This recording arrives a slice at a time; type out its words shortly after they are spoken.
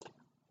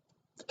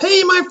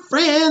Hey my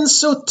friends,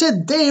 so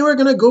today we're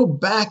going to go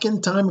back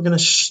in time. We're going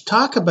to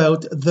talk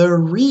about the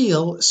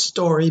real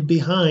story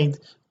behind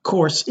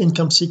Course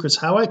Income Secrets,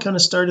 how I kind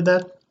of started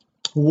that,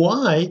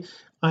 why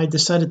I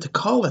decided to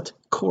call it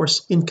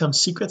Course Income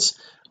Secrets,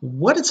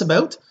 what it's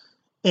about,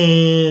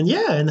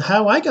 and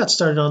how I got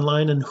started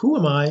online and who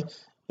am I,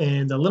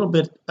 and a little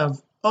bit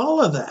of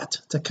all of that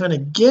to kind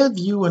of give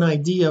you an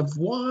idea of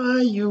why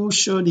you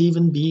should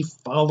even be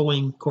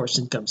following Course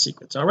Income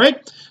Secrets. All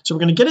right, so we're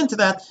going to get into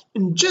that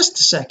in just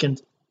a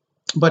second,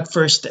 but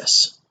first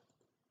this.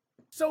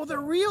 So the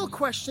real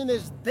question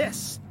is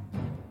this: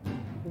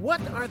 what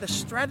are the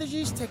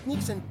strategies,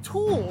 techniques, and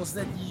tools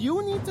that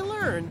you need to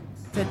learn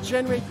to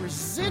generate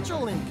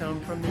residual income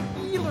from the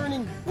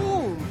e-learning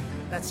boom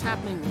that's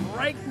happening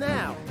right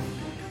now?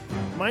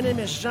 My name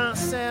is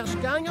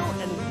Jean-Serge Gagnon,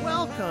 and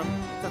welcome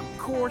to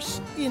Course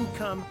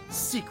Income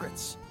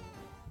Secrets.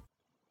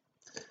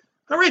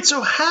 All right,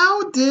 so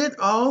how did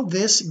all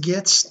this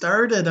get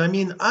started? I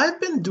mean,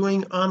 I've been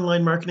doing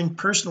online marketing,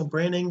 personal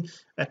branding,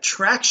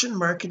 attraction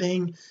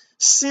marketing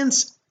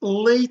since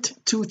late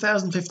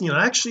 2015.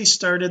 I actually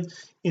started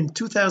in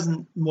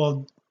December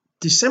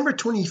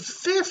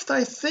 25th,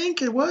 I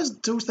think it was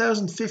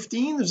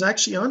 2015. It was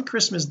actually on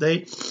Christmas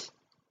Day,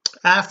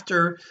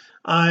 after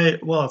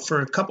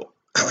for a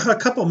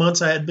couple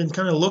months I had been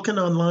kind of looking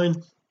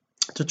online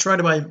to try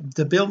to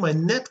build my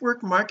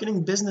network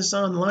marketing business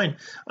online.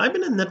 I've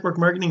been in network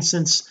marketing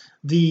since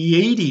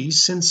the 80s,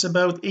 since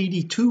about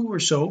 82 or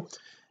so,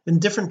 in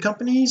different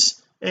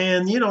companies,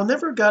 and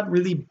never got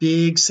really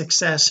big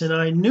success. And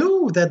I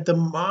knew that the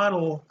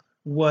model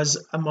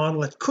was a model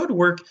that could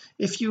work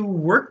if you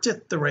worked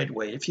it the right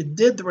way, if you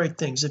did the right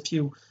things, if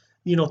you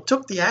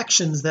took the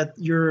actions that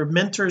your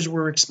mentors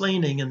were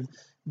explaining. And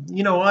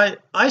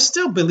I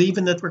still believe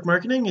in network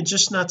marketing. It's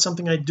just not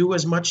something I do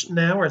as much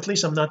now, or at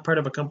least I'm not part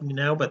of a company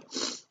now, but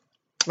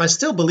I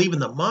still believe in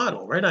the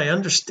model, right? I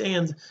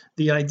understand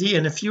the idea,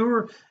 and if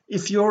you're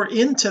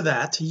into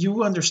that,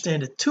 you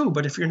understand it too.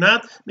 But if you're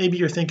not, maybe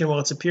you're thinking, well,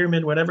 it's a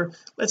pyramid, whatever.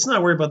 Let's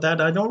not worry about that.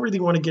 I don't really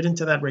want to get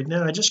into that right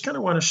now. I just kind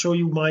of want to show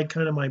you my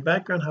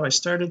background, how I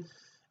started.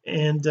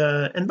 And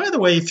by the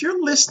way, if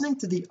you're listening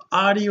to the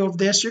audio of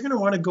this, you're going to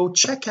want to go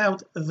check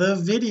out the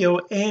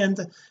video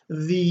and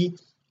the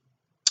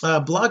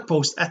blog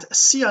post at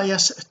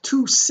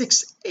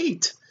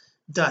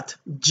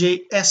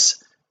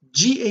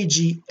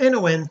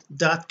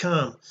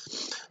cis268.jsgagnon.com.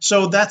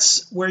 so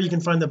that's where you can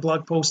find the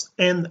blog post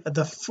and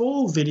the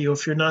full video.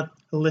 If you're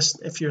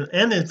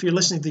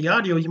listening to the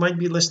audio, you might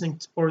be listening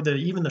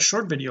even the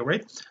short video,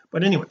 right?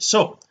 But anyway,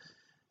 so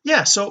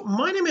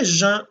my name is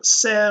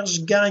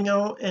Jean-Serge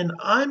Gagnon, and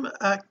I'm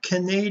a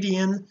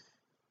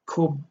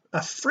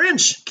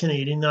French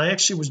Canadian. I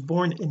actually was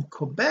born in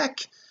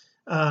Quebec,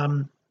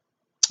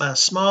 a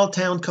small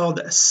town called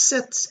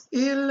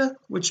Sept-Îles,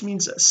 which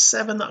means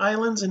 7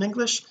 islands in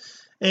English.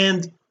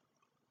 And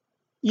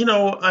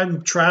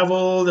I've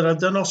traveled and I've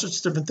done all sorts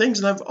of different things,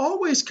 and I've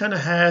always kind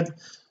of had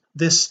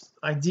this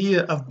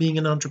idea of being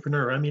an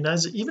entrepreneur. I mean,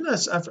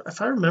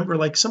 if I remember,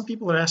 like, some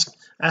people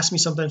ask me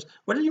sometimes,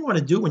 what did you want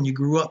to do when you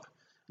grew up?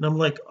 And I'm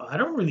like, I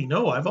don't really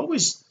know. I've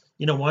always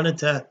wanted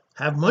to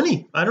have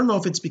money. I don't know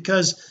if it's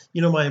because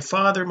my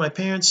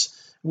parents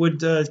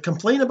would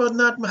complain about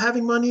not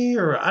having money,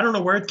 or I don't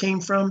know where it came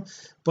from,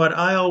 but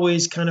I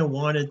always kind of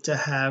wanted to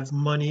have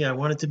money. I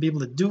wanted to be able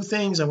to do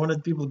things. I wanted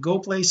to be able to go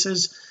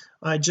places.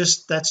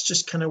 That's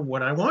just kind of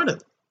what I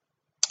wanted.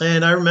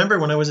 And I remember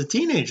when I was a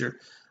teenager,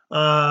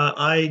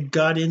 I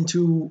got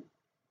into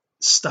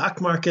stock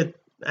market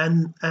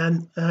and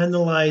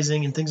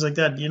analyzing and things like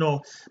that.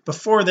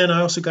 Before then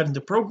I also got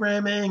into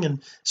programming,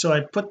 and so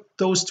I put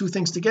those two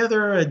things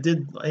together. I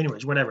did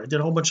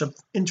a whole bunch of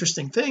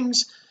interesting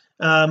things.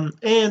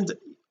 And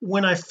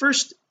when I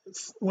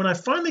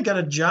finally got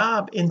a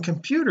job in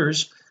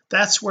computers,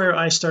 that's where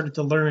I started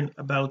to learn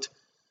about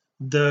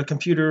the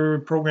computer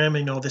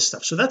programming, all this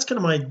stuff. So that's kind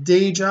of my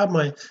day job,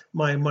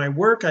 my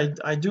work.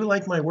 I do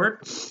like my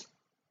work.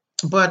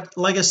 But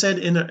like I said,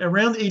 in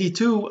around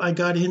 82 I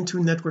got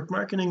into network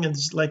marketing, and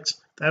it's like,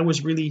 that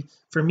was really,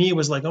 for me, it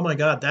was like, oh my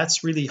god,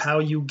 that's really how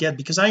you get,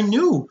 because I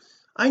knew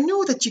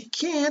that you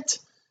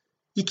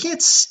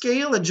can't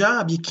scale a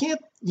job. You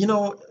can't,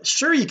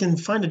 sure, you can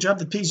find a job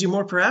that pays you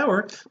more per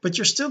hour, but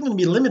you're still going to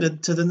be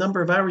limited to the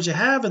number of hours you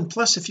have. And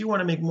plus, if you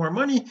want to make more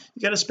money,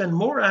 you got to spend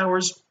more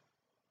hours,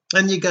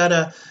 and you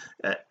gotta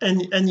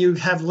and you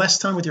have less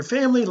time with your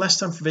family, less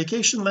time for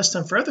vacation, less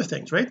time for other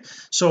things, right?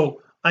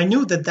 So I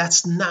knew that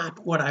that's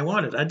not what I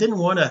wanted. I didn't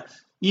want to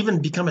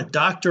even become a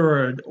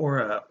doctor or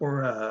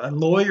a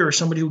lawyer, or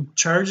somebody who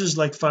charges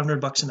like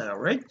 $500 an hour,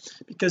 right?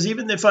 Because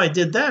even if I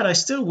did that, I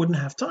still wouldn't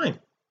have time.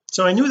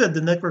 So I knew that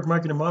the network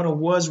marketing model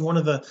was one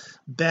of the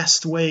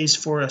best ways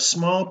for an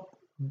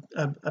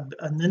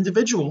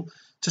individual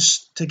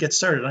to get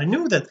started. I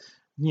knew that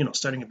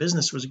starting a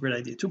business was a great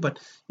idea too, but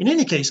in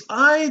any case,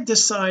 I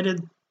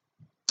decided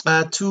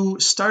to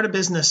start a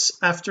business.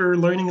 After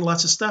learning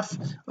lots of stuff,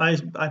 I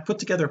put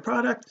together a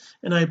product,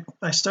 and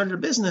I started a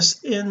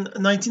business in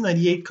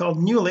 1998 called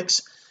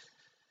Newlix.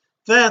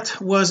 that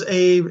was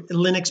a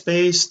Linux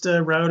based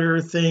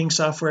router thing,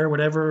 software,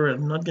 whatever.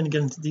 I'm not going to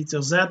get into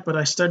details of that, but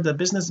I started the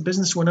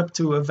business went up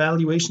to a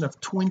valuation of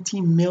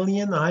 20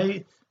 million.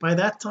 By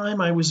that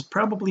time I was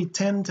probably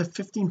 10 to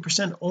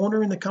 15%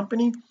 owner in the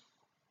company.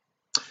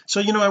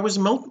 So I was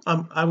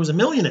a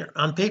millionaire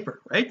on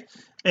paper, right?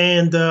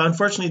 And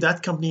unfortunately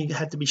that company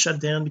had to be shut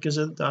down because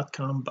of the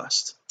 .com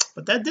bust,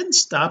 but that didn't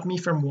stop me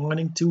from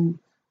wanting to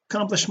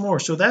accomplish more.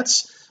 So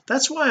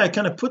that's why I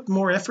kind of put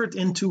more effort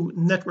into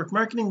network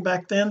marketing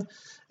back then,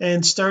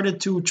 and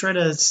started to try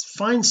to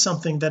find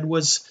something that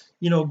was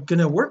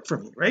gonna work for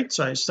me, right?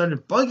 So I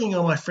started bugging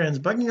all my friends,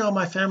 bugging all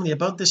my family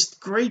about this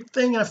great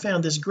thing I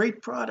found, this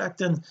great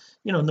product, and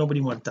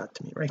nobody wanted to talk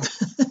to me, right?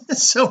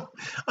 So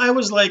I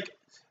was like,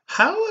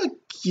 how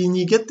can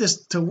you get this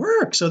to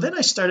work? So then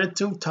I started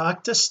to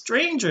talk to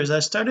strangers. I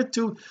started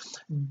to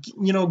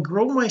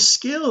grow my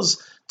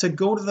skills to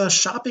go to the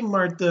shopping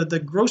mart,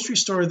 the grocery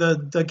store,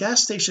 the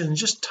gas station, and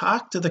just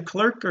talk to the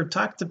clerk or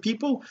talk to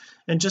people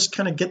and just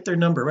kind of get their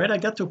number, right? I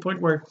got to a point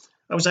where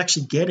I was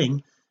actually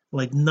getting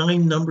like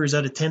 9 numbers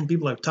out of 10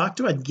 people I've talked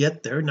to. I'd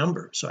get their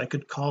number so I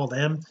could call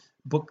them,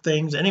 book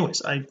things.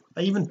 Anyways, I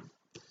even,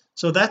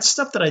 so that's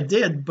stuff that I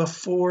did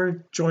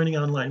before joining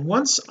online.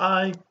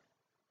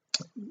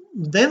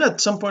 Then at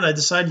some point I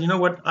decided, you know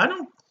what, I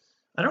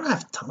don't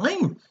have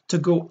time to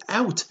go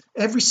out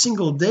every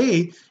single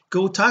day,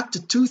 go talk to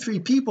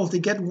 2-3 people to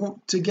get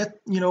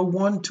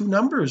 1-2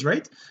 numbers,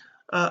 right,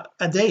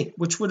 a day,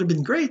 which would have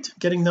been great,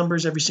 getting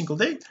numbers every single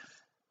day,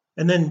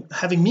 and then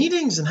having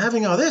meetings and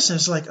having all this, and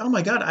it's like, oh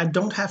my god, I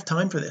don't have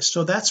time for this.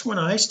 So that's when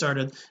I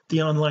started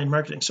the online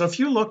marketing. So if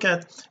you look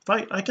at, if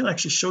I can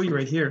actually show you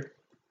right here,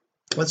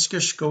 let's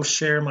just go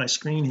share my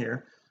screen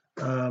here.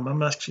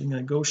 I'm actually going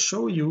to go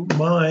show you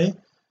my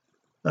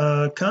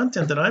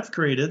content that I've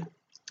created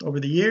over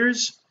the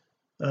years.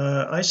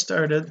 I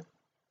started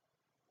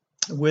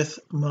with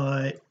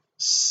my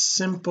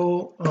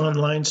simple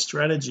online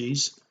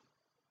strategies.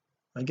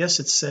 I guess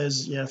it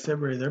says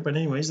February there, but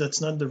anyways,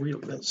 that's not the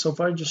real. So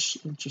if I just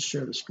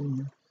share the screen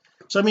here,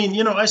 so I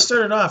mean, I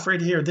started off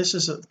right here. This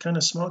is a kind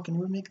of small. Can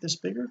we make this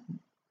bigger?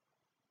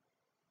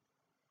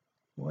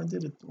 What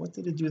did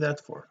it do that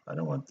for? I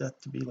don't want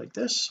that to be like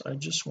this. I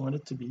just want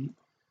it to be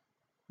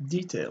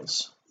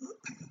details.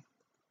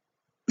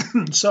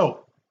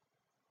 So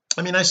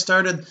I mean, I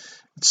started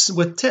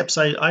with tips.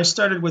 I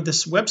started with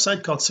this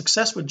website called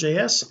Success with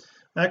JS.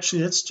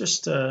 Actually, let's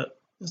just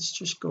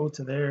go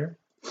to there.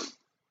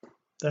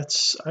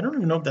 I don't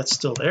even know if that's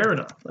still there or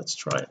not. Let's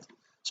try it.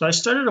 So I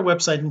started a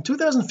website in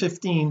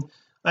 2015.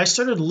 I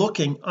started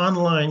looking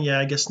online.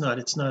 I guess not,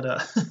 it's not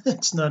a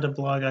it's not a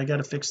blog. I got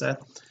to fix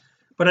that.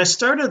 But I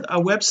started a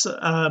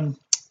website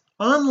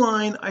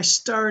online. I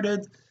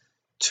started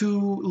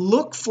to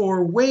look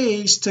for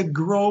ways to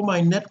grow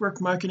my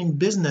network marketing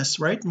business,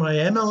 right, my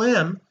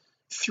MLM,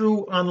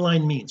 through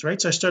online means, right?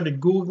 So I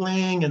started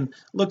Googling and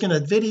looking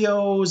at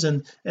videos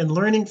and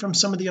learning from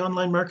some of the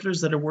online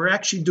marketers that were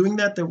actually doing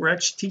that were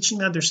actually teaching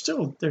that. There's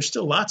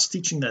still lots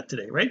teaching that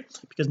today, right?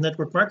 Because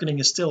network marketing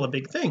is still a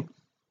big thing.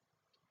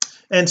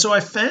 And so I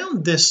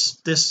found this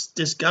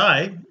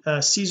guy,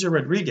 Cesar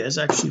Rodriguez.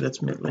 Actually,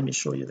 let me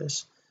show you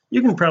this.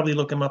 You can probably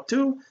look him up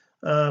too.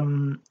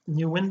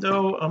 New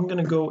window. I'm going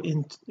to go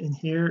in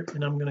here,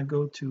 and I'm going to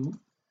go to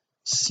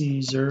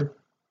Cesar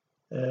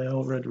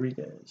L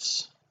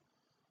Rodriguez.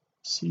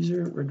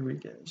 Cesar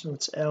Rodriguez. So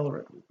it's L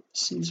Rodriguez.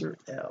 Cesar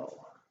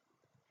L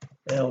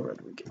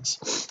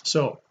Rodriguez.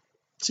 So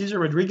Cesar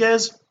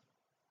Rodriguez,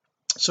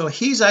 so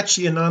he's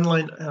actually an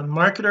online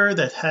marketer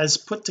that has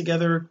put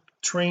together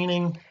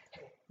training.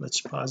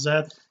 Let's pause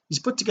that. He's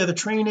put together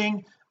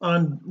training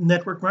on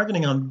network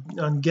marketing,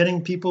 on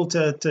getting people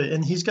to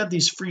and he's got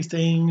these free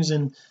things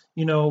and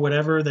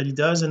whatever that he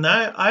does, and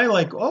I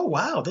like, oh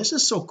wow, this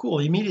is so cool.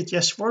 Immediate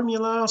yes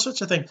formula, all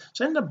sorts of things.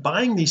 So I ended up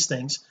buying these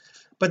things.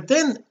 But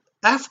then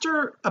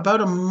after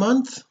about a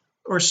month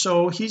or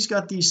so, he's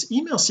got these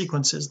email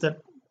sequences that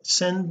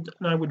send,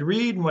 and I would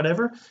read and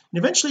whatever, and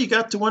eventually he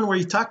got to one where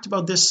he talked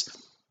about this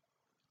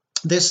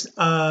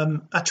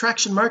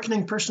attraction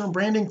marketing, personal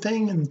branding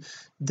thing, and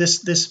this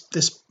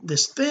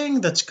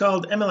thing that's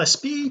called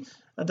MLSP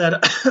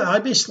that I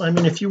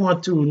mean, if you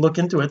want to look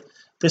into it,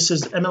 this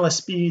is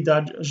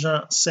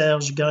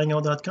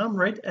mlsp.jeansergegagnon.com,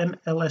 right?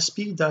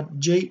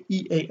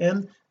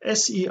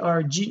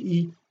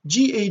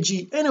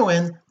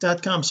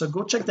 mlsp.jeansergegagnon.com. So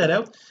go check that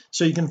out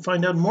so you can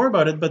find out more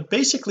about it. But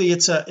basically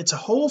it's a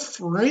whole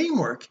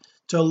framework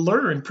to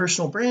learn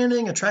personal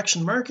branding,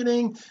 attraction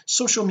marketing,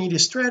 social media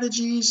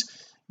strategies,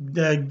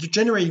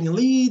 generating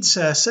leads,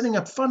 setting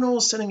up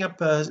funnels, setting up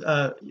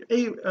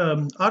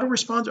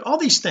autoresponder. All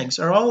these things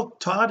are all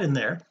taught in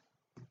there.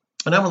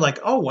 And I was like,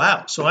 oh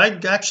wow. So I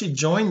actually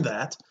joined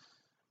that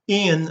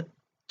in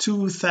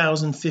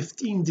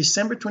 2015,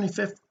 December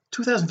 25th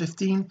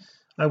 2015.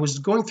 I was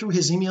going through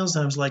his emails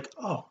and I was like,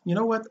 oh, you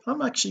know what,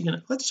 I'm actually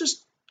let's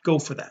just go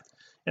for that.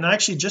 And I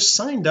actually just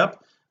signed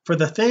up for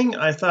the thing.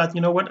 I thought,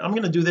 you know what, I'm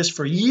going to do this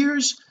for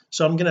years,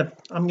 so I'm going to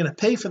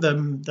pay for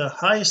the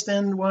highest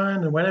end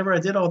one and whatever. I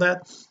did all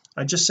that,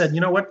 I just said,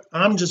 you know what,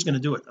 I'm just going to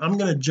do it. I'm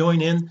going to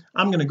join in.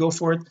 I'm going to go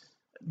for it.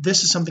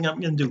 This is something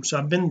I'm going to do. So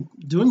I've been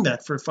doing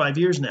that for 5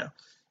 years now,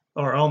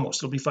 or almost.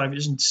 It'll be 5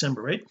 years in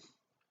December, right?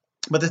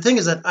 But the thing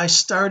is that I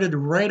started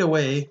right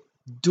away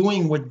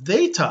doing what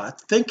they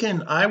taught,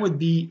 thinking I would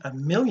be a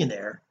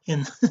millionaire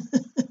in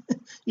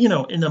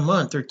in a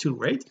month or two,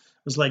 right?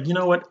 It was like, you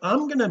know what,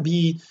 I'm gonna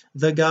be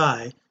the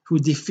guy who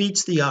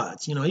defeats the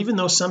odds, even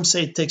though some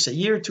say it takes a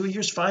year, 2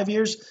 years, 5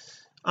 years.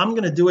 I'm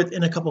going to do it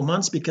in a couple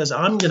months because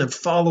I'm going to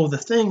follow the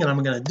thing, and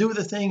I'm going to do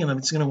the thing, and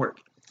it's going to work.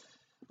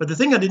 But the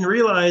thing I didn't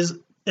realize,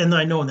 and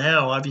I know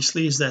now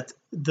obviously, is that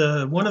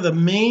one of the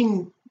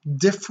main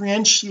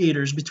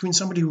differentiators between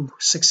somebody who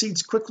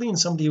succeeds quickly and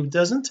somebody who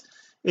doesn't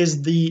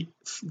is the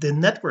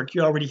network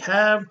you already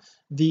have,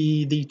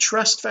 the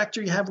trust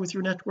factor you have with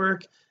your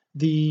network,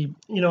 and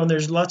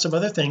there's lots of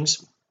other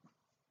things.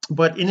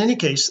 But in any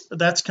case,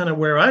 that's kind of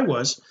where I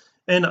was,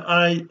 and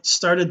I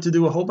started to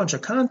do a whole bunch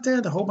of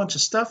content, a whole bunch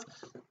of stuff.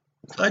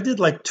 I did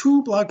like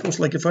 2 blog posts.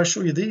 Like if I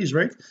show you these,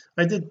 right,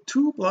 I did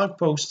 2 blog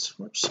posts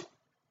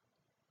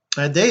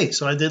a day.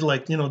 So I did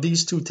like,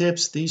 these 2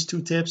 tips, these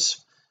 2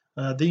 tips,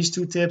 these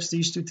 2 tips,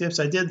 these 2 tips.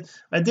 I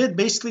did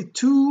basically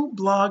 2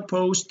 blog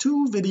posts,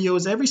 2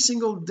 videos every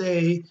single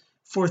day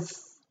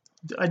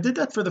I did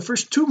that for the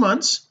first 2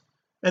 months,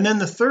 and then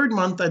the third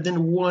month I did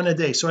 1 a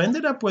day. So I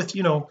ended up with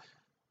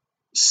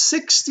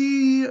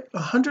 60,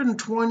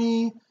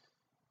 120,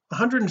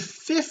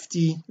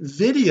 150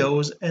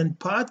 videos and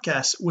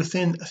podcasts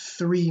within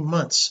 3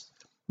 months.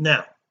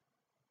 Now,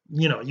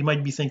 you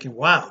might be thinking,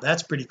 wow,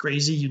 that's pretty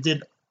crazy, you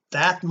did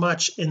that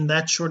much in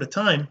that short a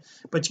time.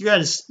 But you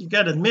got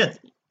to admit,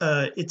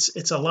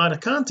 it's a lot of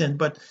content,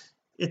 but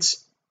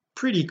it's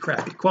pretty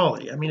crappy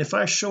quality. I mean, if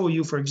I show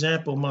you, for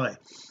example, my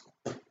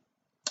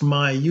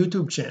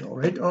YouTube channel,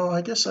 right? Oh,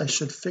 I guess I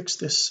should fix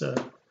this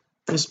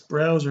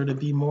browser to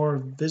be more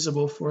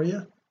visible for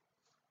you,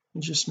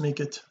 and just make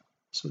it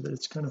so that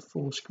it's kind of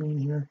full screen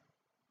here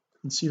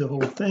and see the whole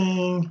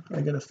thing.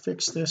 I gotta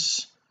fix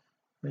this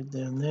right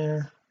down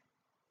there.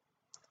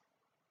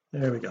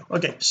 There we go.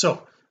 Okay,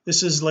 so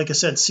this is, like I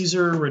said,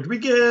 Cesar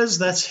Rodriguez.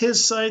 That's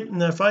his site.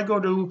 And if I go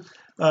to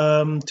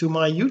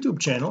my YouTube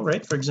channel,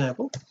 right, for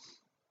example,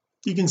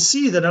 you can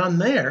see that on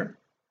there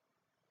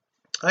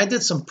I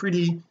did some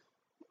pretty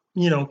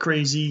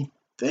crazy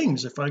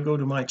things. If I go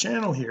to my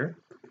channel here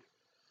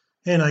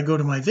and I go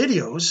to my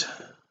videos,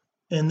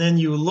 and then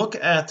you look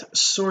at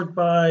sort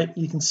by,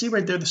 you can see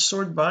right there the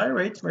sort by,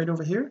 right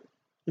over here.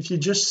 If you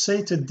just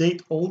say to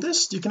date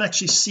oldest, you can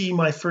actually see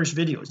my first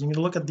videos. You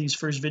can look at these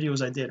first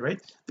videos I did,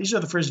 right? These are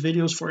the first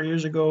videos 4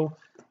 years ago.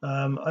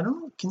 I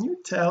don't know, can you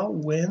tell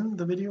when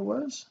the video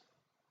was?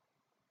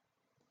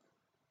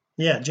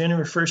 Yeah,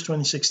 January 1st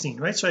 2016,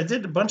 right? So I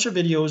did a bunch of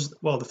videos.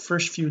 Well, the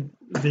first few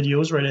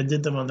videos, right, I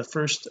did them on the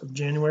 1st of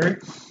January,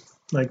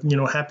 like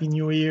Happy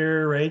New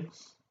Year, right?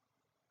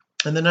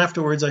 And then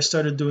afterwards I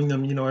started doing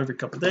them every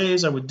couple of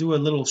days. I would do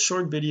a little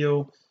short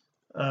video.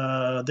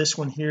 This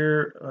one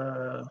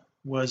here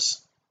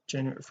was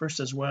January 1st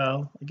as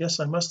well. I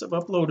guess I must have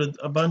uploaded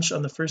a bunch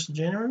on the 1st of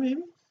January,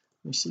 maybe.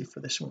 Let me see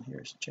for this one here.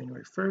 It's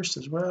January 1st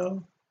as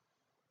well.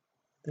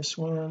 This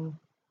one,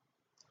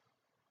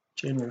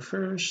 January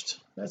 1st.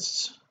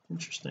 That's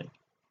interesting.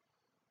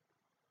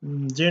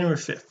 January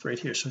 5th right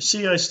here. So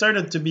see, I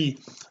started to be,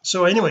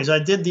 so anyways, I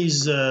did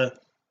these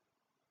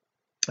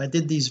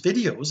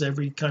videos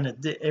every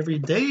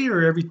day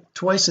or every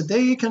twice a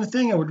day kind of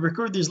thing. I would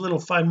record these little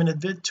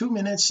 5-minute 2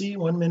 minutes,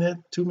 1 minute,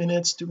 2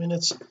 minutes, 2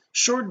 minutes,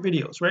 short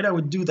videos, right? I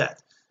would do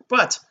that,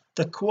 but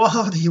the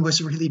quality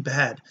was really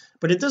bad.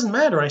 But it doesn't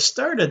matter. I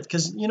started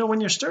because when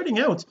you're starting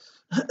out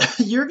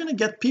you're going to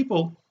get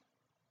people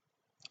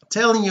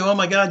telling you, oh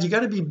my God, you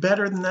got to be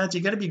better than that, you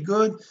got to be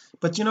good.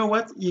 But you know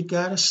what, you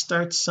got to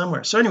start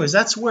somewhere. So anyways,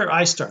 that's where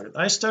I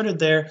started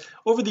there.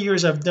 Over the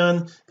years I've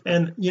done,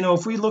 and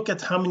if we look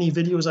at how many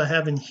videos I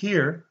have in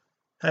here,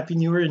 Happy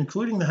New Year,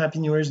 including the Happy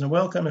New Year's and the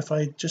welcome, if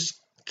I just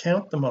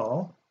count them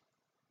all,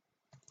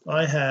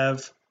 I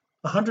have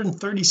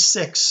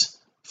 136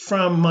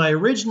 from my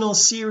original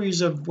series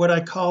of what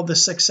I call the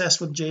Success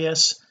with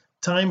JS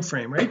time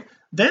frame, right?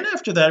 Then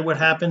after that, what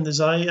happened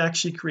is I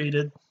actually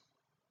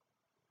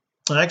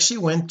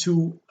went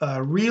to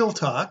Real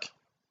Talk.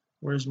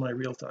 Where's my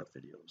Real Talk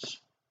videos?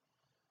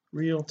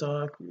 Real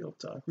Talk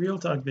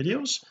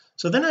videos.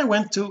 So then I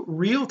went to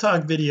Real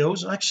Talk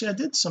videos. Actually, I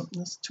did something.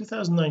 That's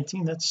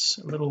 2019. That's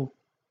a little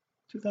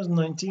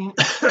 2019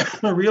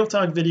 Real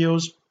Talk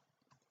videos,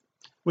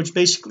 which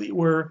basically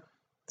were,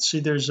 see,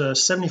 there's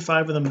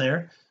 75 of them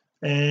there.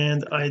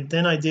 And I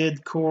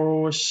did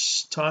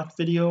Course Talk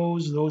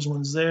videos. Those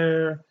ones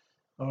there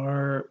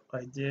are,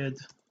 I did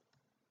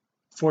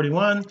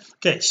 41.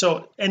 Okay,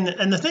 so and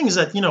the thing is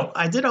that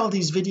I did all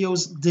these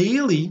videos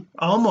daily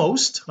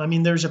almost. I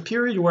mean, there's a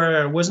period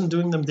where I wasn't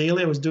doing them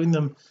daily. I was doing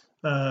them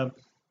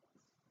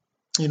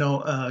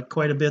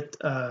quite a bit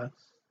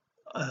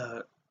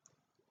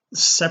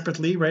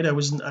separately, right? I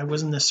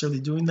wasn't necessarily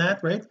doing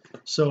that, right?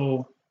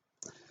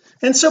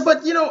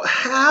 But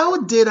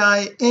how did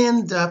I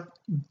end up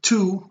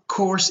to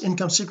course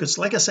income secrets.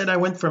 Like I said, I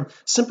went from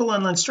simple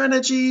online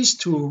strategies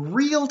to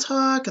real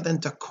talk,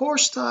 then to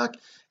course talk,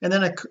 and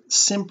then a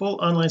simple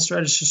online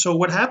strategy. So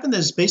what happened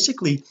is,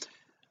 basically,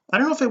 I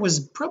don't know if it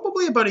was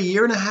probably about a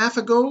year and a half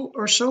ago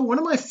or so, one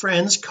of my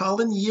friends,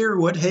 Colin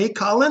Yearwood, hey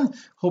Colin,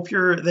 hope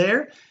you're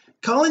there.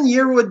 Colin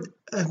Yearwood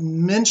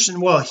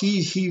mentioned, well,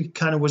 he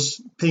kind of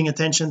was paying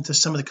attention to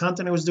some of the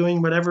content I was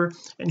doing, whatever,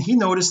 and he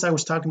noticed I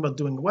was talking about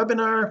doing a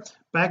webinar.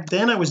 Back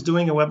then I was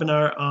doing a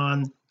webinar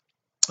on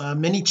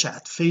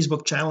ManyChat,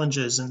 Facebook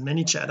challenges and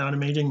ManyChat,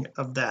 automating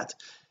of that.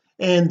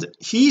 And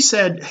he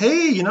said,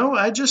 hey,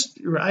 I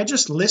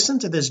just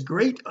listened to this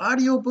great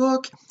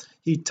audiobook.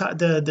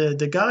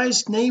 The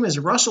guy's name is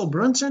Russell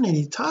Brunson, and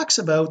he talks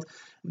about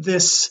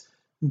this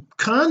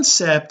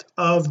concept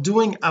of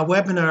doing a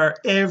webinar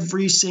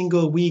every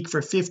single week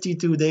for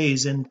 52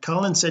 days. And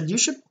Colin said, you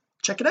should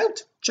check it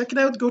out,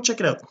 go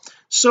check it out.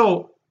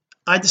 So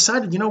I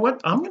decided, you know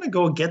what, I'm going to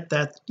go get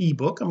that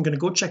ebook, I'm going to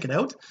go check it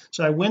out.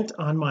 So I went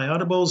on my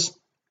Audible's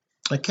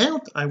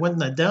account, I went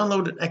and I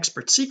downloaded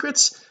Expert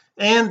Secrets,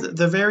 and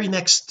the very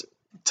next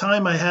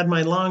time I had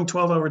my long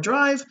 12-hour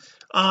drive,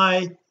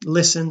 I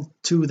listened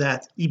to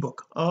that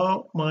ebook.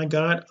 Oh my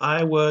god,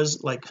 I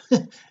was like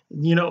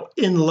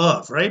in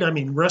love, right? I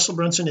mean, Russell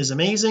Brunson is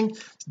amazing,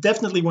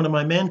 definitely one of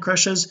my man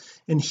crushes,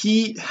 and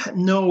he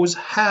knows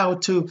how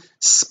to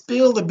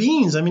spill the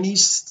beans. I mean, he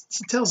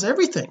tells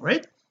everything,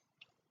 right?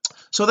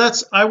 So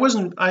that's, I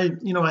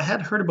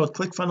had heard about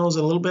ClickFunnels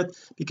a little bit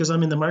because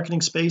I'm in the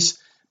marketing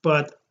space,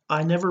 but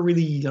I never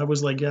really, I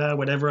was like, yeah,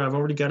 whatever, I've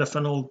already got a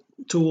funnel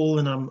tool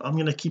and I'm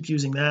going to keep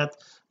using that.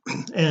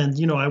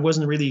 And I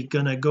wasn't really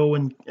going to go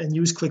and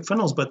use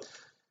ClickFunnels,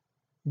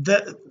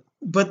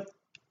 but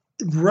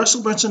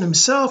Russell Brunson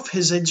himself,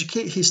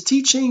 his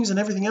teachings and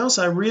everything else,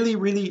 I really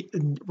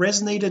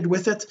resonated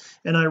with it,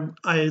 and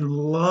I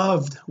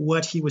loved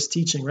what he was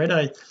teaching, right?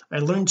 I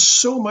learned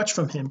so much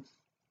from him.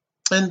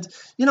 And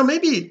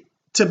maybe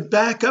to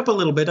back up a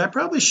little bit, I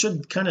probably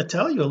should kind of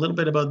tell you a little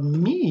bit about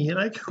me,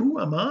 like,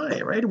 who am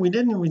I, right? We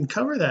didn't even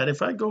cover that.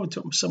 If I go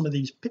to some of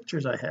these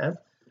pictures I have,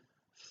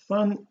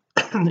 fun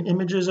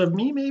images of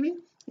me, maybe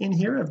in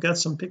here I've got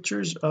some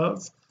pictures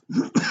of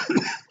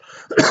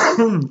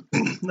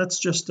let's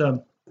just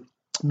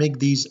make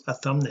these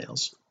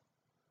thumbnails.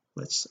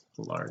 Let's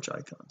large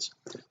icons.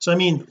 So I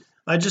mean,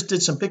 I just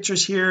did some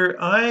pictures here.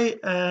 I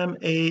am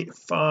a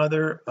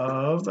father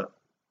of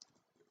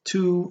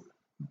 2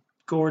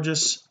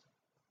 gorgeous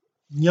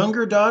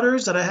younger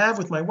daughters that I have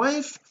with my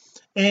wife,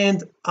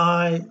 and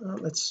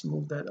let's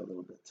move that a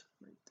little bit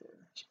right there,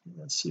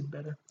 let's see it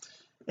better.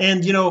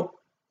 And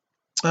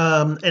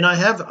and I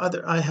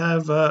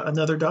have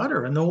another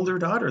daughter, an older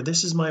daughter.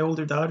 This is my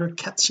older daughter,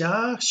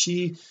 Katya.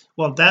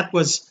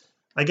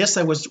 I guess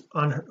that was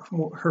on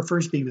her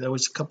first baby. That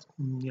was a couple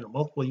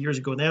multiple years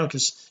ago now,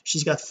 because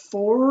she's got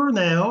 4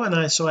 now, and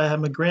I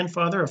am a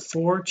grandfather of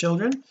 4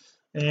 children.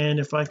 And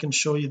if I can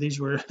show you, these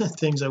were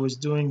things I was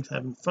doing,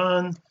 having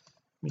fun. Let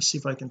me see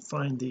if I can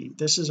find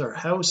this is our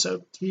house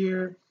out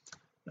here.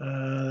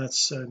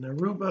 That's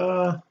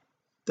Naruba.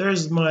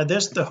 There's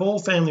the whole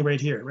family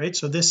right here, right?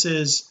 So this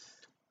is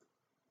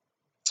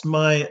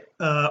my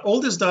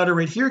oldest daughter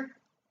right here,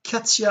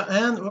 Katya,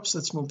 and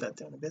let's move that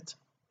down a bit.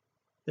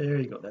 There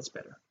you go, that's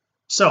better.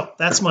 So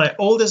that's my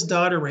oldest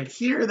daughter right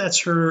here.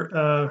 That's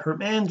her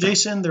man,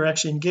 Jason. They're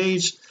actually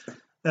engaged,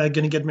 going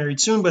to get married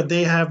soon, but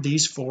they have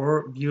these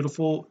 4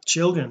 beautiful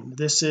children.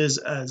 This is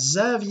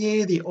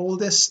Xavier, the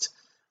oldest,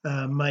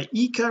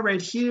 Maika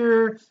right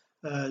here,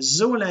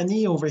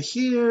 Zolani over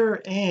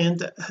here,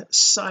 and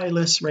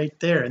Silas right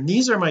there. And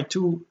these are my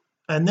 2,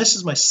 and this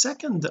is my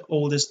second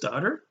oldest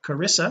daughter,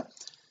 Carissa,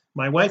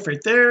 my wife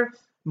right there,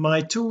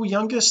 my 2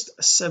 youngest,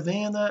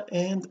 Savannah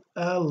and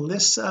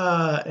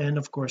Alyssa, and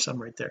of course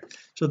I'm right there.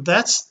 So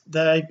that's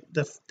the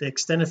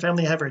extended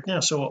family I have right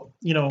now. So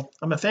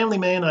I'm a family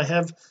man. I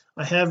have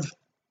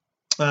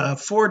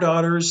 4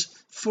 daughters,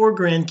 4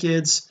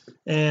 grandkids,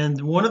 and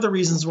one of the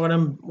reasons what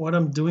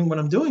I'm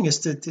doing is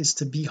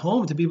to be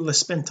home, to be able to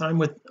spend time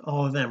with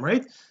all of them,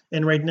 right?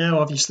 And right now,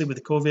 obviously with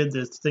the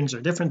COVID, things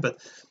are different, but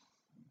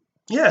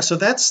yeah, so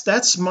that's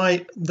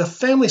the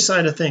family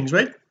side of things,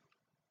 right?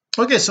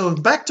 Okay, so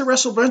back to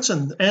Russell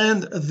Brunson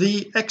and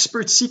the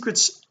Expert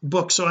Secrets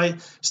book. So I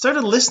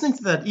started listening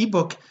to that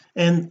ebook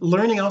and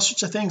learning all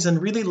sorts of things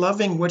and really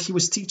loving what he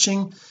was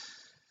teaching.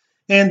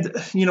 And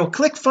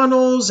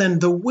ClickFunnels, and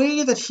the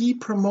way that he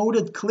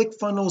promoted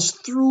ClickFunnels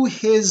through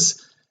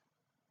his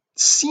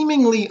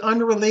seemingly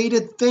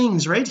unrelated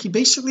things, right? He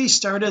basically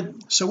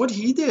started, so what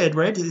he did,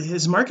 right,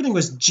 his marketing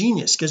was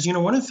genius, because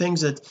one of the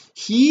things that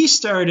he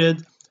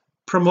started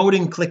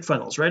promoting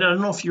ClickFunnels, right? I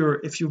don't know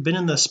if you've been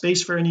in the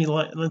space for any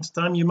length of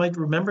time, you might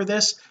remember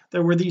this.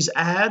 There were these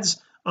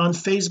ads on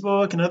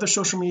Facebook and other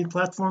social media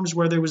platforms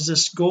where there was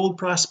this gold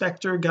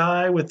prospector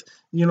guy with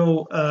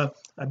a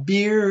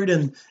beard,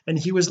 and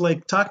he was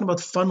like talking about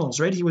funnels,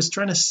 right? He was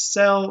trying to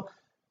sell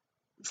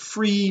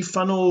free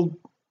funnel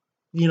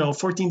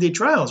 14-day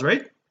trials,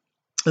 right?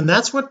 And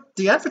that's what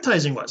the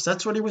advertising was.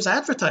 That's what he was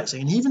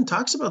advertising, and he even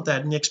talks about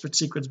that in the Expert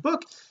Secrets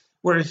book.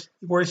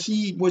 where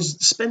he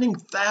was spending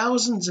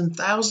thousands and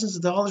thousands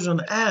of dollars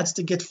on ads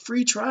to get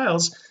free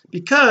trials,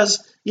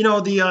 because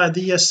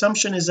the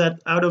assumption is that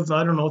out of,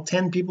 I don't know,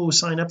 10 people who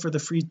sign up for the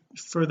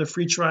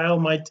free trial,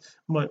 might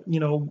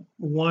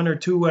one or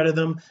two out of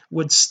them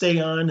would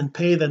stay on and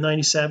pay the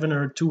 97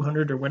 or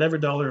 200 or whatever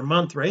dollar a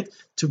month, right,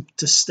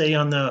 to stay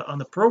on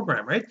the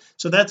program, right?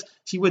 So that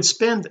he would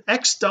spend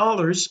X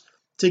dollars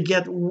to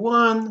get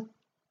one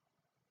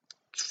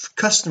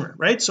customer,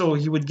 right? So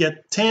he would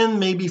get 10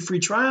 maybe free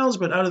trials,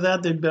 but out of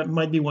that there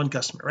might be one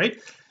customer, right?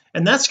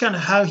 And that's kind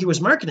of how he was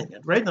marketing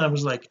it, right? And I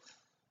was like,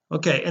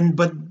 okay. And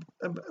but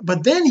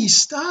then he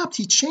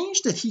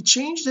changed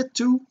it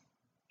to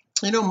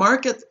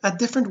market a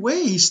different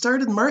way. He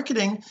started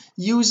marketing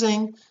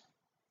using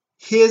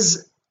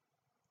his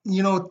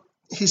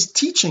his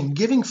teaching,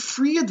 giving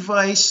free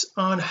advice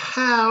on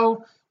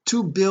how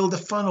to build a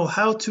funnel,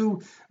 how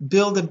to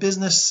build a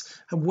business,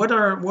 what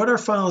are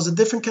funnels, the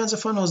different kinds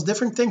of funnels,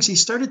 different things. He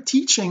started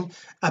teaching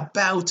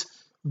about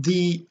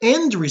the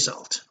end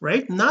result,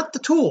 right? Not the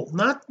tool,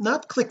 not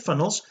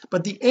ClickFunnels,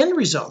 but the end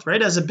result,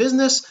 right? As a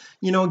business,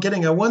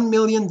 getting a $1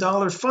 million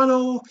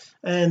funnel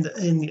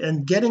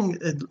and getting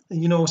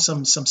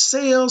some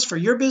sales for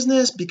your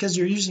business because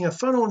you're using a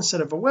funnel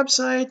instead of a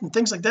website and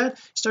things like that.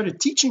 He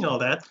started teaching all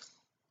that,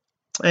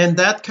 and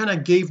that kind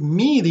of gave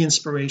me the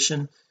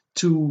inspiration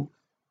to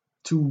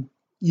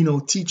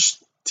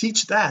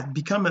teach that,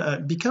 become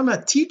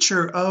a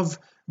teacher of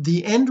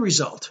the end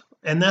result.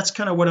 And that's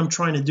kind of what I'm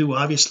trying to do.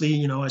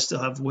 Obviously, I still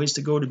have ways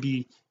to go to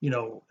be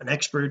an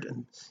expert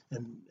and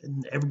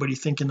everybody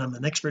thinking I'm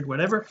an expert,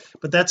 whatever,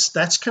 but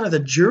that's kind of the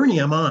journey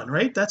I'm on,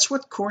 right? That's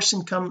what Course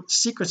Income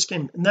Secrets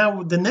came.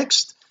 Now the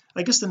next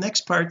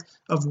part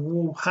of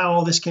how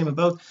all this came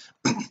about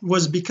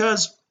was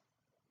because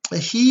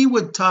he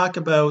would talk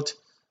about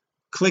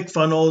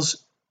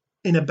ClickFunnels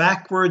in a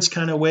backwards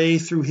kind of way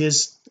through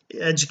his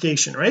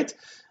education, right?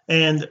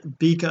 And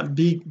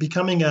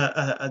becoming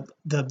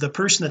the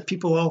person that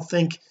people all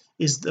think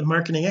is the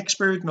marketing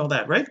expert and all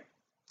that, right?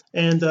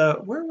 And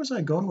where was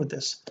I going with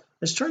this?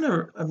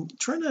 I'm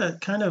trying to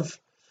kind of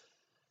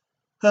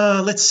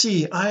let's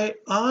see,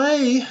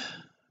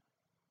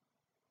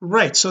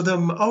 right,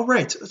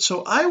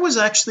 so I was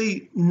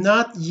actually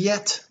not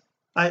yet,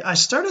 I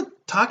started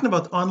talking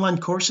about online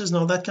courses and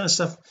all that kind of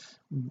stuff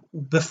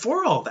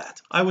before all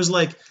that. I was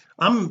like,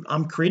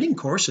 I'm creating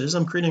courses.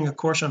 I'm creating a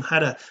course on how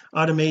to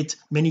automate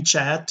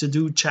ManyChat to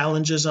do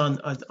challenges on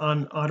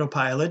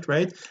autopilot,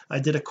 right? I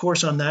did a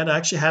course on that. I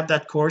actually have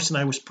that course, and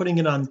I was putting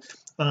it on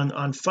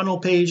funnel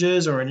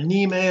pages or in an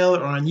email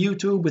or on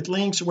YouTube with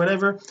links or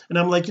whatever. And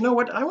I'm like,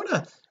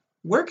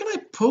 where can I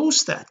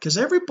post that? Because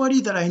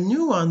everybody that I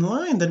knew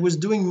online that was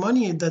doing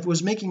money, that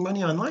was making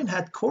money online,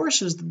 had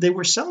courses that they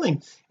were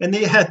selling, and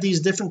they had these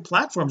different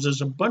platforms.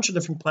 There's a bunch of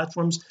different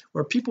platforms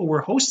where people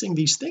were hosting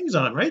these things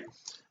on, right?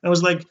 I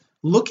was like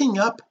looking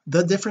up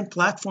the different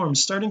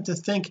platforms, starting to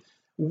think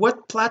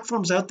what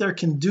platforms out there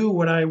can do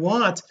what I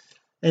want,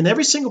 and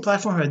every single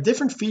platform had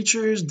different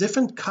features,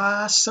 different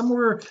costs. Some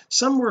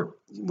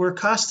were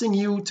costing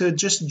you to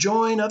just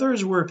join,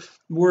 others were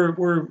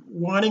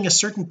wanting a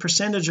certain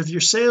percentage of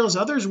your sales,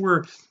 others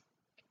were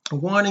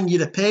wanting you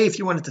to pay if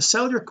you wanted to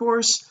sell your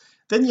course.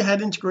 Then you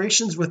had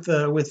integrations with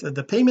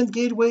the payment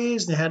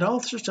gateways, and they had all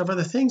sorts of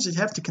other things that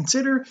you have to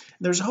consider.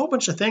 There's a whole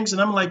bunch of things,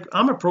 and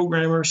I'm a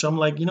programmer, so I'm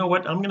like, I'm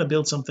going to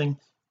build something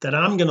that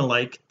I'm going to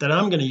like, that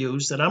I'm going to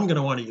use, that I'm going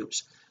to want to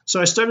use. So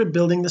I started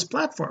building this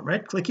platform,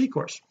 right? Click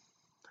eCourse.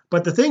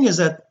 But the thing is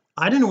that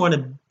I didn't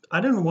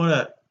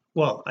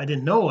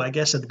know, I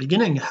guess, at the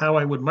beginning how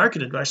I would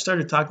market it. I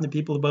started talking to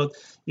people about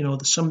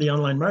some of the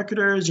online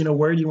marketers,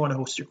 where do you want to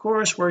host your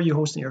course, where are you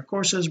hosting your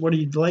courses, what do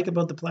you like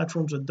about the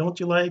platforms, what don't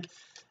you like,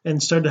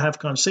 and started to have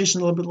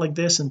conversation a little bit like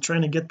this, and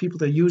trying to get people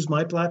to use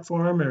my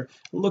platform, or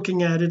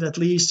looking at it at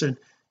least. And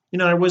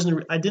I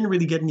didn't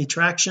really get any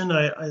traction.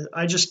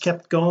 I just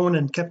kept going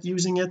and kept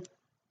using it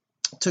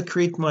to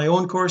create my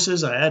own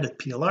courses. I added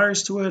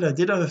PLRs to it, I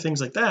did other things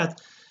like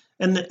that.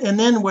 And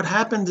then what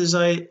happened is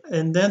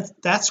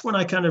that's when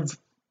I kind of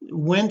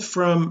went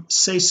from,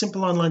 say,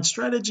 Simple Online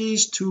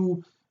Strategies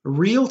to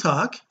Real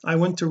Talk. I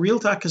went to Real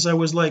Talk because I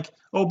was like,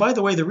 oh, by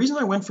the way, the reason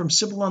I went from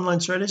Simple Online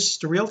Strategies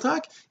to Real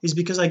Talk is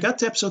because I got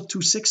to episode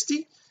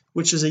 260,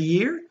 which is a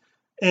year,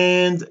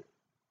 and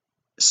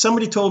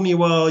somebody told me,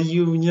 well,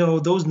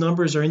 those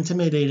numbers are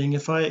intimidating.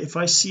 If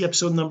I see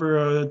episode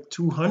number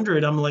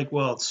 200, I'm like,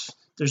 well,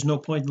 there's no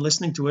point in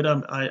listening to it.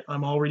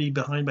 I'm already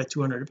behind by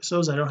 200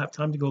 episodes. I don't have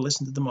time to go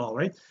listen to them all,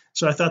 right?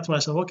 So I thought to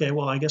myself, okay,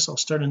 well, I guess I'll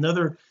start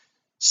another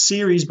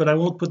series, but I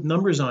won't put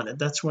numbers on it.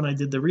 That's when I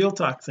did the Real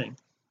Talk thing.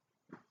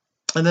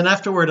 And then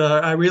afterward,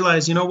 I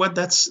realized,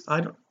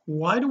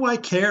 why do I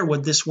care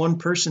what this one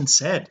person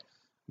said?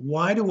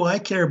 Why do I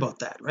care about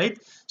that, right?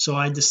 So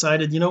I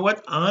decided,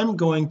 I'm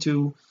going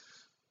to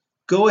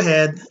go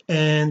ahead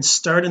and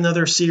start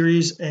another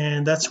series,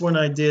 and that's when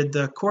I did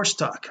the Course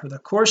Talk, or the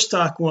Course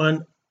Talk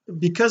one.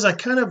 Because I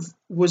kind of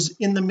was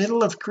in the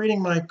middle of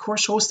creating my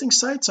course hosting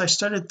sites, I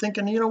started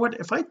thinking,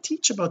 if I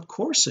teach about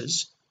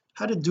courses,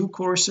 how to do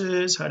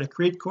courses, how to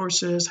create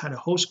courses, how to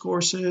host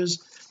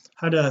courses,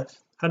 how to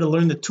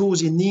learn the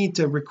tools you need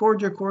to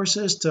record your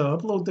courses, to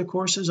upload the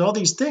courses, all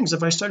these things.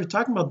 If I started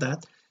talking about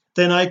that,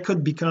 then I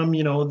could become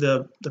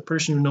the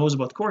person who knows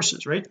about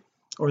courses, right?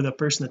 Or the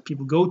person that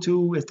people go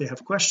to if they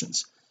have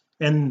questions.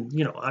 And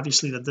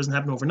obviously that doesn't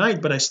happen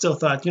overnight, but I still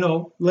thought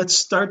let's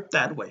start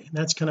that way. And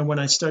that's kind of when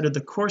I started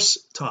the course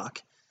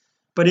talk.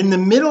 But in the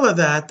middle of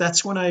that,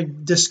 that's when I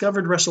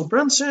discovered Russell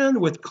Brunson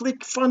with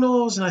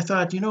ClickFunnels, and I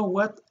thought,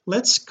 what,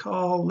 let's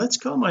call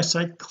my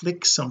site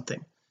Click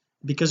Something,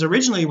 because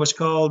originally it was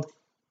called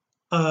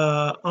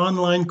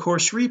online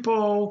course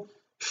repo,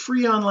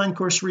 free online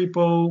course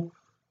repo,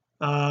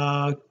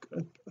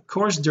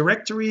 course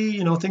directory,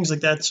 things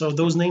like that. So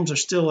those names are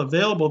still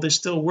available, they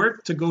still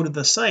work to go to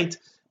the site.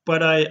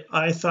 But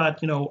I thought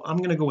I'm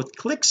going to go with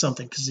Click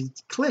Something, because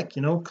it's click,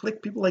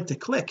 click, people like to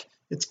click.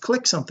 It's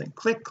Click Something,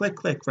 click, right?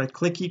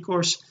 Click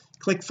eCourse,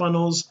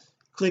 ClickFunnels,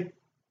 click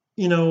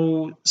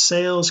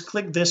sales,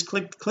 click this,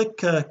 click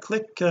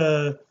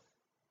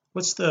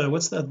what's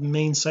that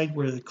main site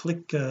where the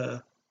click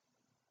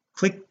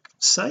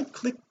site,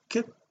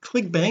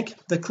 ClickBank,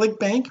 the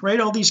ClickBank, right?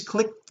 All these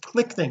click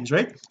things,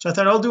 right? So I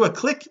thought I'll do a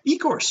Click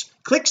eCourse,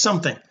 Click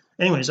Something.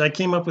 Anyways, I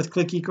came up with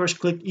Click eCourse,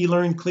 Click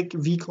eLearn, Click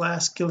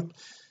vClass,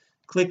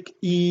 Click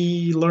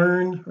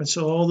eLearn, and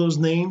so all those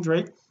names,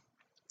 right?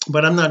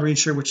 But I'm not really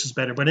sure which is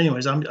better. But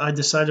anyways, I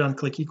decided on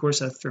Click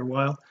eCourse after a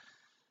while,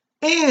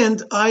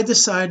 and I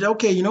decided,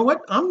 okay, you know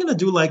what, I'm going to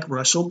do like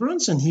Russell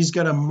Brunson. He's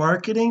got a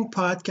marketing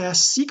podcast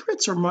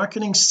secrets or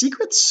marketing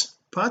secrets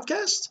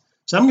podcast.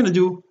 So I'm going to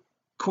do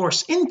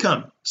course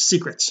income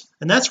secrets,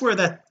 and that's where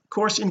that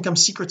course income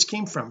secrets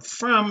came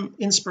from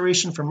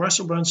inspiration from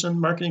Russell Brunson,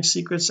 marketing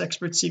secrets,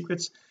 expert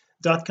secrets,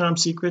 .com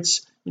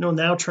secrets,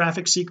 now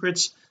traffic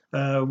secrets,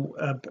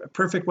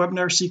 perfect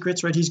webinar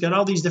secrets, right? He's got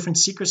all these different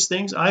secrets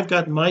things. I've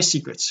got my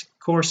secrets,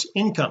 course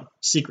income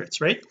secrets,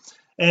 right?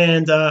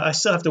 And I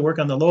still have to work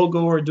on the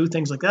logo or do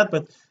things like that,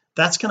 but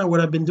that's kind of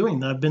what I've been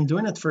doing. I've been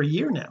doing it for a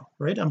year now,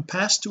 right? I'm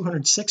past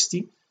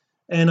 260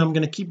 and I'm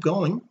going to keep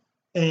going.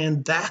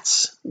 And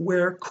that's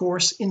where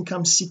course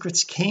income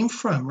secrets came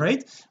from,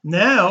 right?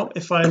 Now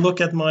if I look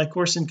at my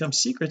course income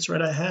secrets,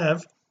 right, I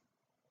have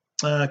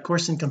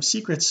course income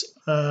secrets,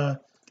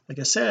 like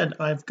I said,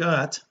 I've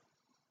got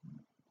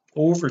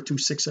over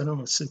 260, I don't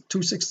know, it's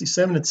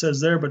 267 it says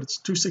there, but it's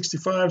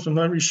 265, so I'm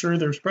not really sure.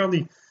 There's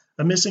probably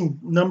a missing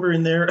number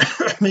in there.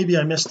 Maybe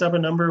I messed up a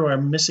number or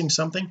I'm missing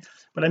something,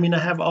 but I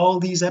have all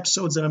these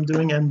episodes that I'm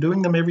doing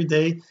them every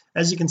day.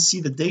 As you can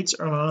see, the dates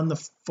are on the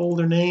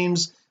folder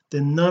names, the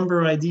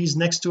number IDs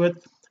next to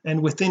it,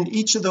 and within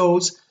each of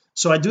those,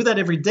 so I do that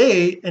every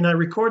day, and I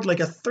record like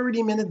a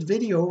 30-minute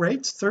video,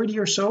 right, 30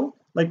 or so.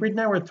 Like right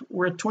now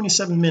we're at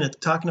 27 minutes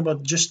talking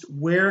about just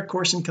where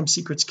course income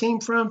secrets came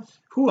from,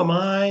 who am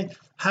I,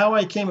 how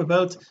I came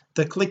about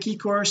the Click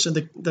eCourse and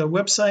the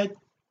website,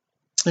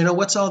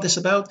 what's all this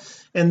about.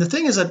 And the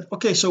thing is that,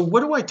 okay, so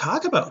what do I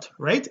talk about,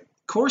 right?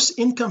 Course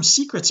income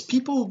secrets.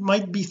 People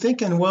might be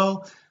thinking,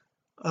 well,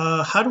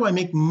 how do I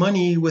make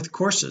money with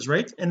courses,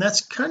 right? And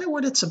that's kind of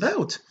what it's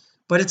about,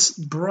 but it's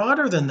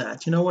broader than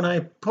that. When I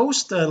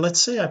post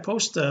let's say I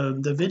post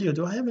the video,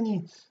 do I have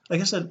any, I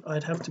guess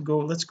I'd have to go,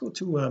 let's go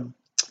to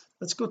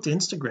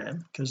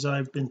Instagram, because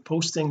I've been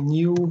posting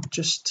new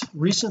just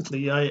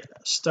recently. I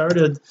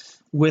started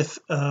with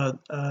an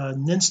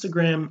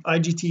Instagram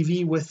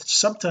IGTV with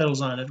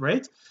subtitles on it,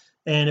 right?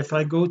 And if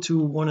I go to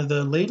one of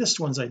the latest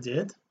ones I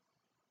did,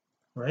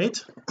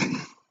 right,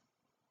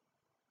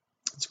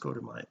 let's go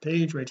to my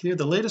page right here,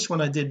 the latest one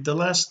I did, the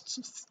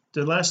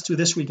last two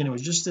this week, and it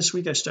was just this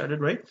week I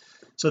started, right?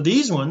 So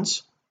these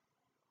ones,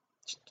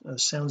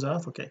 sounds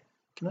off, okay,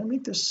 can I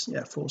make this,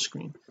 yeah, full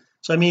screen?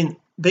 So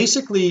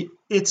basically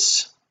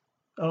it's,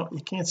 oh,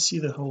 you can't see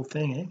the whole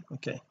thing, eh?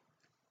 Okay,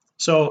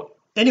 so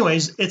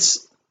anyways,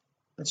 let's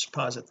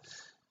pause it.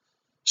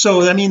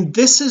 So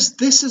this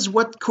is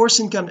what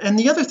course income. And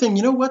the other thing,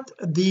 what,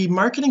 the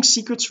marketing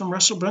secrets from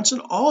Russell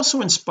Brunson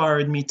also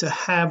inspired me to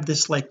have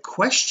this like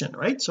question,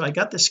 right? So I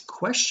got this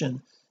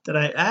question that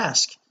I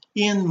ask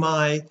in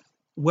my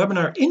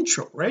webinar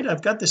intro, right?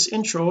 I've got this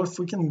intro. If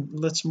we can,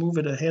 let's move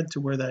it ahead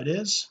to where that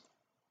is,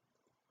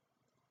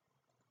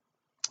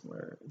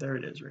 there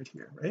it is right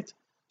here, right?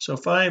 So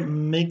if I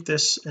make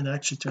this and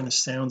actually turn the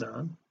sound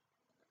on,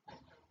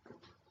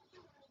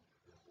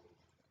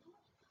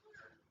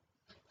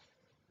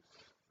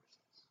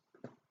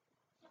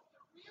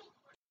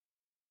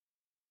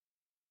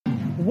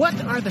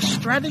 What are the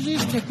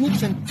strategies,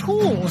 techniques, and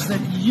tools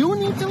that you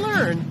need to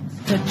learn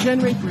to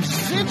generate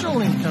residual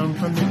income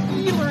from the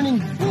e-learning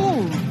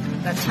boom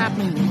that's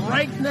happening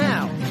right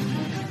now?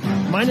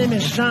 My name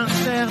is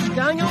Jean-Serge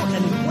Gagnon,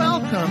 and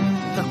welcome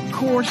to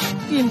Course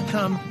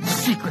Income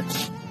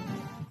Secrets.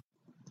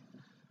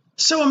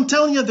 So I'm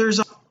telling you,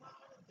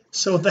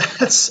 so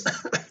that's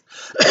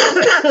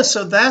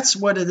so that's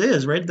what it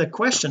is, right? The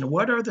question,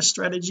 what are the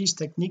strategies,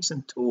 techniques,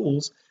 and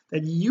tools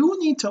that you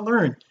need to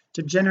learn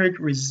to generate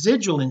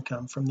residual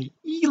income from the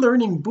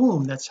e-learning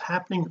boom that's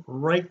happening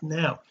right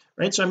now,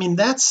 right? So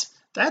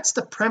that's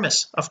the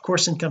premise of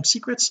Course Income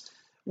Secrets.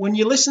 When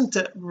you listen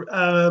to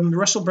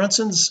Russell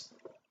Brunson's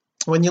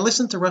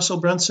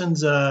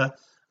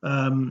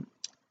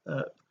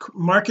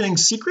marketing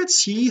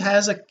secrets, he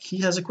has a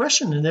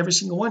question in every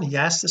single one. He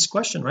asks this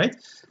question, right?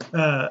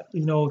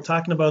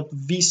 Talking about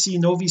VC,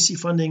 no VC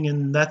funding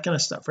and that kind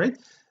of stuff, right?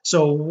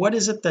 So what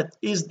is it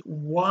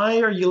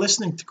why are you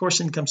listening to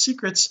Course Income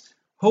Secrets?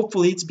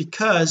 Hopefully it's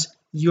because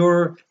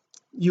you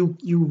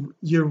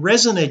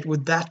resonate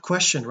with that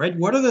question, right?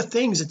 What are the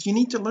things that you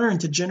need to learn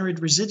to generate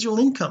residual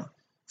income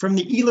from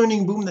the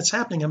e-learning boom that's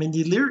happening? I mean,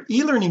 the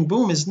e-learning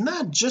boom is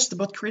not just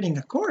about creating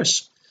a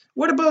course.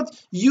 What about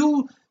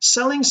you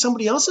selling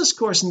somebody else's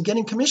course and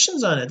getting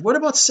commissions on it? What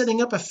about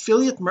setting up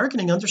affiliate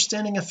marketing,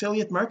 understanding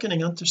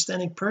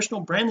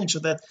personal branding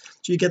so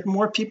you get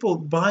more people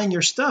buying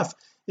your stuff?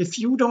 If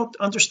you don't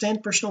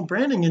understand personal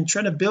branding and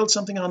try to build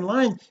something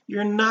online,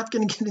 you're not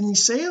going to get any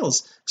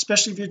sales,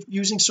 especially if you're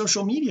using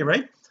social media,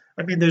 right?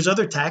 I mean, there's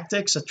other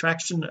tactics,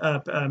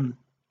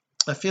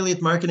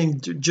 affiliate marketing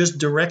just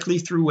directly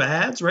through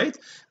ads, right?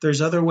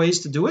 There's other ways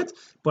to do it,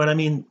 but I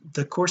mean,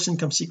 the Course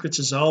Income Secrets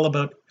is all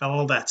about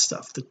all that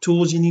stuff, the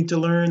tools you need to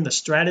learn, the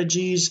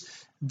strategies,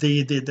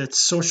 the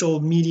social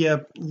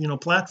media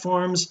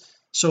platforms.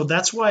 So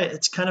that's why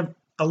it's kind of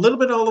a little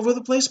bit all over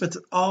the place, but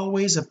it's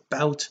always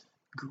about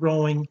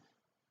growing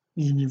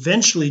and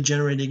eventually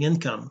generating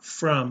income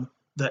from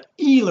the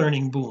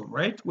e-learning boom,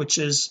 right? Which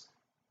is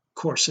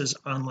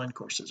online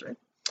courses, right?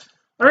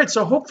 All right,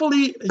 so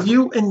hopefully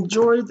you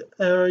enjoyed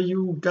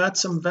you got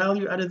some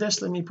value out of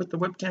this. Let me put the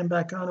webcam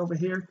back on over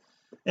here,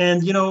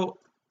 and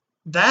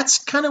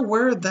that's kind of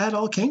where that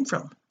all came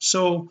from.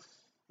 So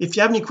if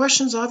you have any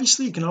questions,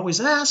 obviously you can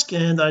always ask,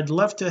 and I'd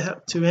love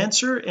to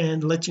answer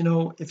and let you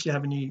know if you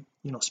have any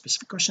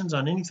specific questions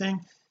on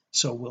anything.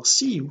 So we'll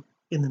see you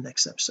in the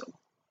next episode.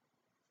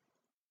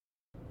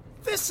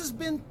 This has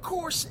been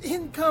Course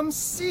Income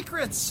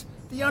Secrets,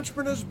 the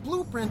entrepreneur's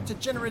blueprint to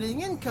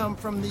generating income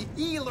from the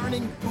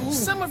e-learning boom.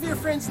 Some of your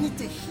friends need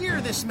to hear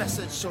this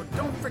message, so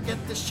don't forget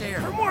to share.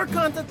 For more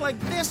content like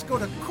this, go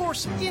to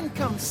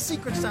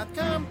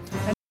CourseIncomeSecrets.com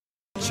and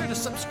be sure to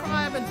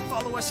subscribe and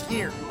follow us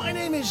here. My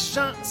name is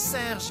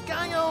Jean-Serge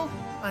Gagnon.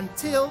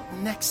 Until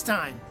next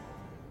time.